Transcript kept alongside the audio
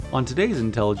On today's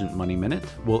Intelligent Money Minute,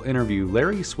 we'll interview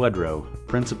Larry Swedroe,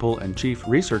 Principal and Chief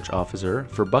Research Officer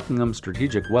for Buckingham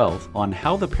Strategic Wealth, on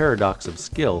how the paradox of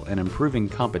skill and improving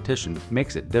competition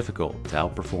makes it difficult to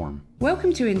outperform.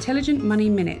 Welcome to Intelligent Money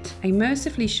Minute, a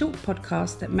mercifully short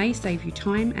podcast that may save you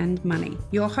time and money.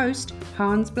 Your host,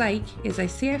 Hans Blake, is a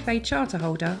CFA charter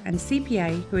holder and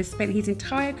CPA who has spent his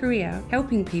entire career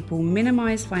helping people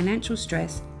minimize financial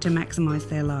stress to maximize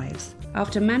their lives.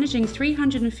 After managing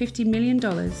 $350 million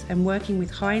and working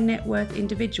with high net worth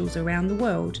individuals around the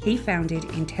world, he founded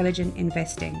Intelligent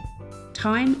Investing.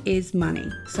 Time is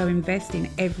money, so invest in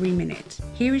every minute.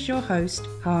 Here is your host,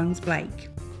 Hans Blake.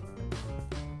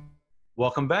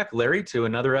 Welcome back, Larry, to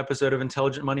another episode of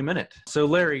Intelligent Money Minute. So,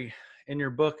 Larry, in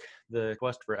your book, The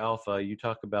Quest for Alpha, you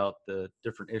talk about the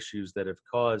different issues that have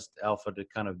caused alpha to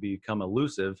kind of become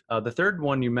elusive. The third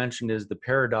one you mentioned is the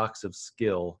paradox of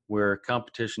skill, where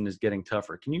competition is getting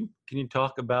tougher. Can you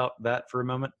talk about that for a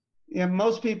moment? Yeah,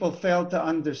 most people fail to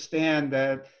understand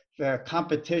that the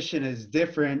competition is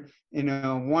different in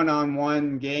a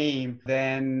one-on-one game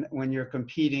than when you're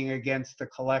competing against the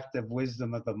collective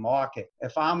wisdom of the market.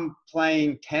 If I'm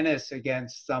playing tennis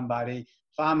against somebody,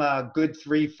 if I'm a good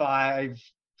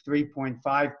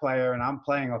 3.5 player and I'm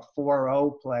playing a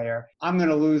 4.0 player, I'm going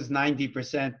to lose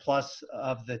 90% plus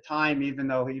of the time, even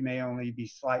though he may only be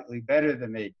slightly better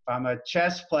than me. If I'm a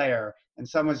chess player and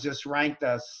someone's just ranked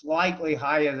slightly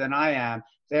higher than I am,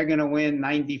 they're going to win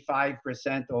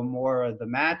 95% or more of the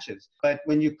matches. But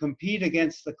when you compete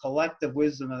against the collective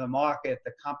wisdom of the market,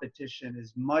 the competition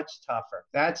is much tougher.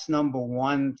 That's number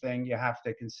one thing you have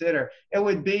to consider. It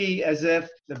would be as if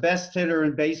the best hitter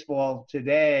in baseball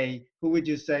today, who would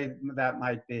you say that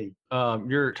might be?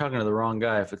 You're talking to the wrong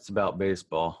guy if it's about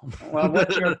baseball. Well,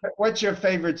 what's your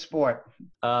favorite sport?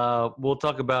 We'll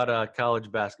talk about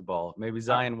college basketball. Maybe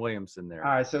Zion Williamson there.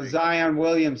 All right, so Zion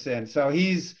Williamson. So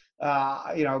he's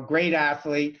great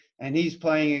athlete, and he's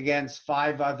playing against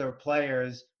 5 other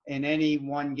players. In any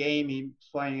one game, he's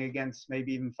playing against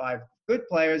maybe even 5 good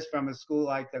players from a school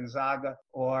like Gonzaga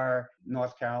or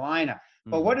North Carolina.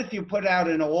 But what if you put out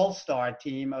an all-star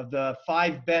team of the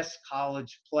 5 best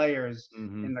college players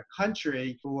in the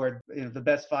country, who are the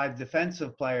best 5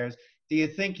 defensive players? Do you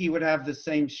think he would have the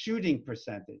same shooting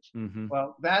percentage?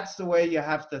 Well, that's the way you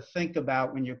have to think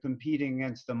about when you're competing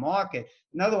against the market.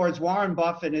 In other words, Warren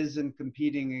Buffett isn't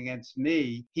competing against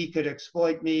me. He could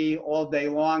exploit me all day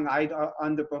long. I'd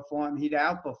underperform, he'd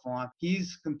outperform.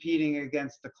 He's competing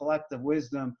against the collective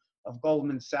wisdom of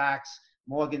Goldman Sachs,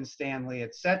 Morgan Stanley,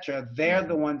 etc. They're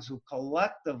the ones who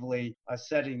collectively are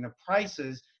setting the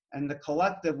prices. And the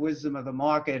collective wisdom of the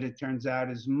market, it turns out,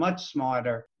 is much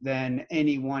smarter than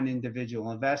any one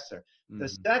individual investor. The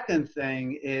second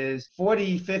thing is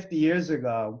 40, 50 years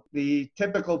ago, the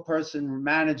typical person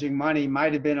managing money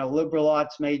might have been a liberal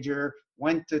arts major,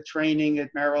 went to training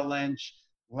at Merrill Lynch,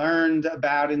 learned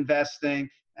about investing,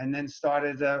 and then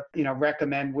started to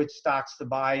recommend which stocks to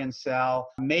buy and sell.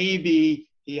 Maybe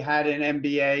he had an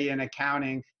MBA in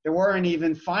accounting. There weren't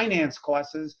even finance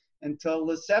courses until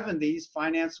the 70s.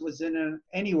 Finance was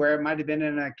anywhere. It might have been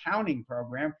in an accounting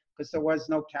program because there was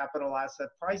no capital asset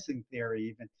pricing theory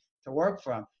even to work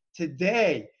from.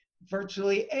 Today,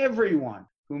 virtually everyone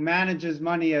who manages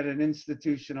money at an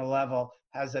institutional level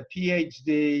has a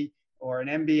PhD or an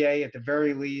MBA at the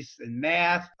very least in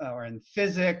math or in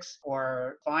physics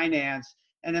or finance.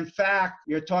 And in fact,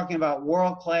 you're talking about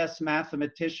world-class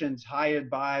mathematicians hired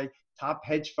by top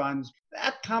hedge funds.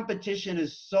 That competition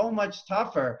is so much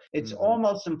tougher. It's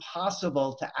almost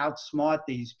impossible to outsmart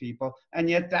these people. And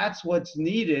yet that's what's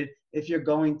needed if you're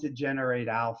going to generate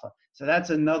alpha. So that's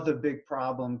another big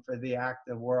problem for the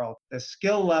active world. The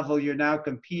skill level you're now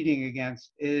competing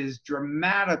against is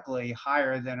dramatically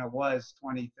higher than it was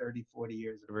 20, 30, 40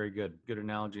 years ago. Very good. Good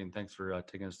analogy. And thanks for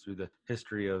taking us through the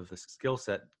history of the skill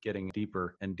set getting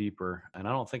deeper and deeper. And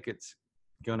I don't think it's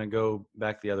going to go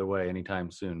back the other way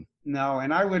anytime soon. No,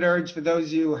 and I would urge for those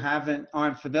of you who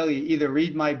aren't familiar, either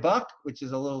read my book, which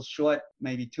is a little short,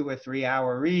 maybe 2 or 3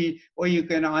 hour read, or you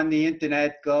can on the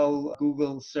internet go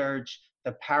Google search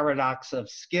The Paradox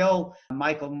of Skill.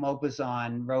 Michael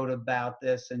Maupassant wrote about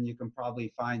this, and you can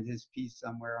probably find his piece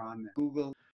somewhere on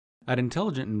Google. At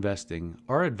Intelligent Investing,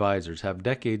 our advisors have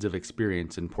decades of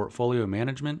experience in portfolio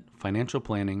management, financial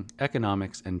planning,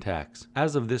 economics, and tax.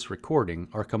 As of this recording,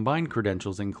 our combined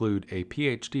credentials include a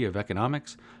PhD of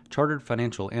economics, Chartered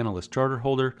Financial Analyst charter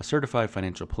holder, a certified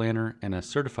financial planner, and a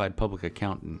certified public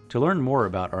accountant. To learn more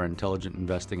about our Intelligent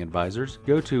Investing advisors,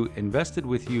 go to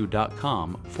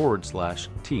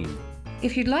investedwithyou.com/team.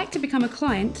 If you'd like to become a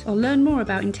client or learn more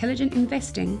about intelligent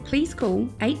investing, please call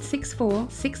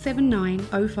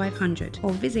 864-679-0500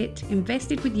 or visit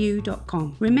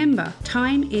investedwithyou.com. Remember,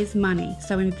 time is money,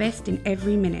 so invest in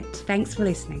every minute. Thanks for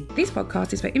listening. This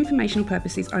podcast is for informational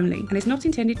purposes only and is not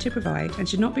intended to provide and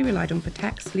should not be relied on for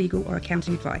tax, legal or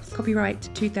accounting advice. Copyright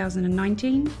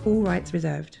 2019, all rights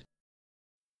reserved.